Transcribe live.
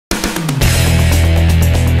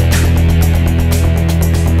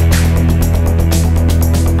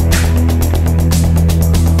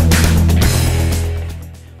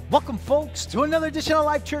to another edition of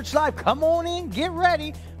Life Church Live. Come on in, get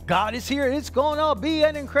ready. God is here. It's going to be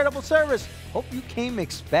an incredible service. Hope you came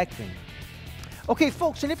expecting. Okay,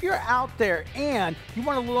 folks, and if you're out there and you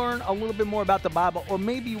want to learn a little bit more about the Bible, or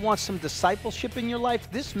maybe you want some discipleship in your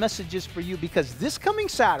life, this message is for you, because this coming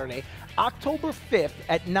Saturday, October 5th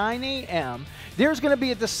at 9 a.m., there's going to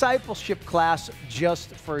be a discipleship class just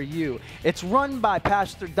for you. It's run by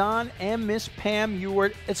Pastor Don and Miss Pam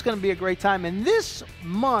Ewart. It's going to be a great time. And this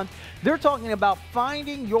month, they're talking about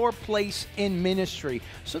finding your place in ministry.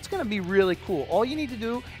 So it's going to be really cool. All you need to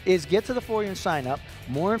do is get to the foyer and sign up.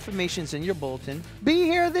 More information's in your bulletin. Be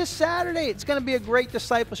here this Saturday. It's going to be a great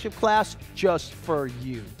discipleship class just for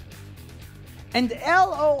you. And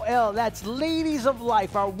LOL, that's Ladies of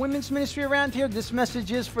Life, our women's ministry around here. This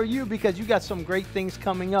message is for you because you got some great things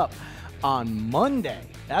coming up on Monday.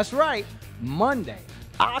 That's right, Monday,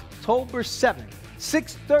 October 7th,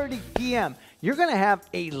 6:30 p.m. You're going to have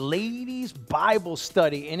a ladies' Bible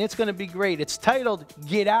study, and it's going to be great. It's titled,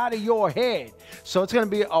 Get Out of Your Head. So it's going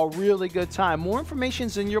to be a really good time. More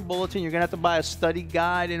information's in your bulletin. You're going to have to buy a study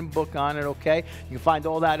guide and book on it, okay? You can find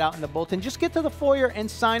all that out in the bulletin. Just get to the foyer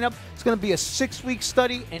and sign up. It's going to be a 6-week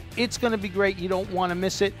study, and it's going to be great. You don't want to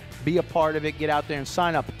miss it. Be a part of it. Get out there and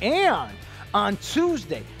sign up. And on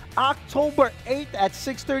Tuesday, October 8th at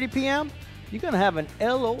 6:30 p.m., you're going to have an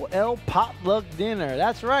LOL potluck dinner.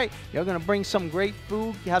 That's right. You're going to bring some great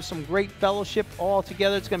food. You have some great fellowship all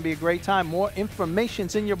together. It's going to be a great time. More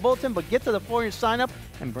information's in your bulletin, but get to the foyer and sign up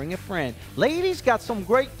and bring a friend. Ladies, got some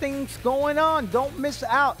great things going on. Don't miss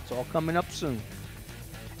out. It's all coming up soon.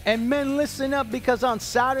 And men, listen up, because on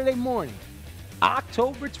Saturday morning,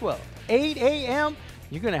 October 12th, 8 a.m.,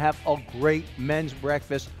 you're going to have a great men's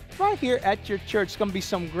breakfast right here at your church. It's going to be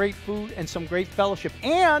some great food and some great fellowship.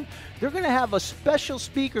 And they're going to have a special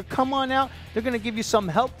speaker come on out. They're going to give you some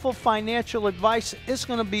helpful financial advice. It's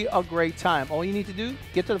going to be a great time. All you need to do,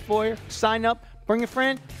 get to the foyer, sign up, bring a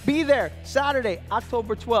friend, be there Saturday,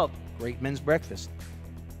 October 12th. Great men's breakfast.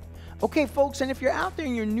 Okay, folks, and if you're out there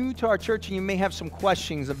and you're new to our church and you may have some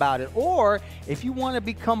questions about it, or if you want to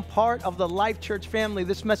become part of the Life Church family,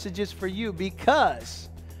 this message is for you, because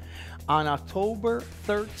on October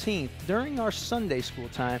 13th, during our Sunday school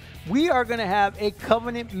time, we are going to have a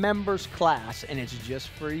Covenant members class, and it's just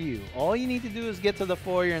for you. All you need to do is get to the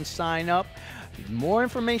foyer and sign up. More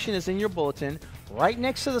information is in your bulletin. Right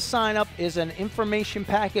next to the sign up is an information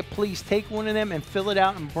packet. Please take one of them and fill it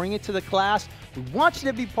out and bring it to the class. We want you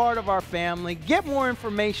to be part of our family. Get more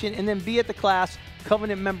information and then be at the class.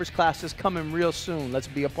 Covenant members class is coming real soon. Let's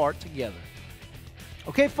be a part together.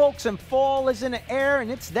 Okay, folks, and fall is in the air, and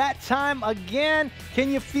it's that time again. Can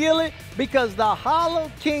you feel it? Because the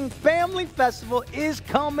Hollow King Family Festival is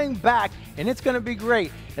coming back, and it's going to be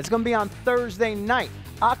great. It's going to be on Thursday night,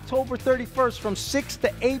 October 31st from 6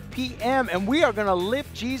 to 8 p.m., and we are going to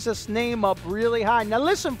lift Jesus' name up really high. Now,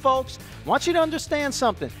 listen, folks, I want you to understand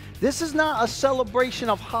something. This is not a celebration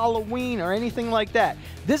of Halloween or anything like that.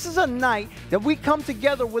 This is a night that we come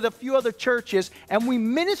together with a few other churches and we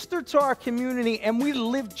minister to our community and we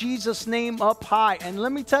lift Jesus' name up high. And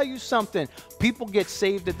let me tell you something, people get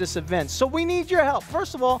saved at this event. So we need your help.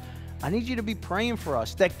 First of all, I need you to be praying for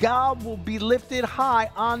us that God will be lifted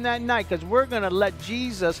high on that night, because we're going to let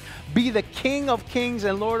Jesus be the King of Kings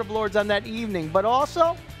and Lord of Lords on that evening. But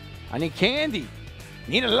also, I need candy.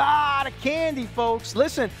 Need a lot of candy, folks.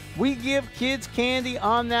 Listen, we give kids candy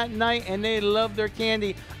on that night, and they love their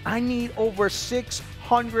candy. I need over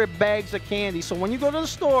 600 bags of candy. So when you go to the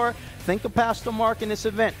store, think of Pastor Mark in this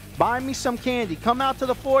event. Buy me some candy. Come out to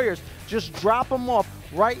the foyers. Just drop them off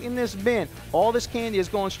right in this bin. All this candy is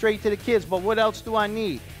going straight to the kids. But what else do I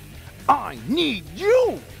need? I need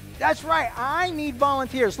you. That's right. I need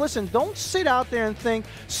volunteers. Listen, don't sit out there and think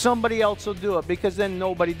somebody else will do it, because then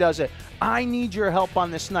nobody does it. I need your help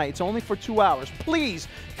on this night. It's only for 2 hours. Please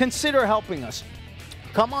consider helping us.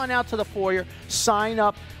 Come on out to the foyer, sign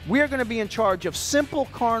up. We're going to be in charge of simple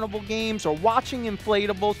carnival games, or watching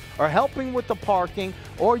inflatables, or helping with the parking,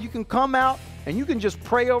 or you can come out and you can just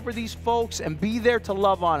pray over these folks and be there to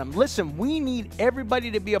love on them. Listen, we need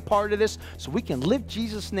everybody to be a part of this so we can lift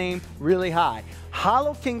Jesus' name really high.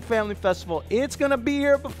 Hollow King Family Festival, it's going to be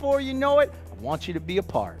here before you know it. I want you to be a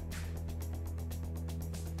part.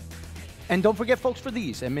 And don't forget, folks, for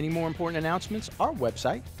these and many more important announcements, our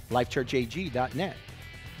website, lifechurchag.net,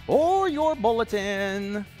 or your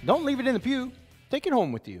bulletin. Don't leave it in the pew. Take it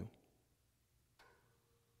home with you.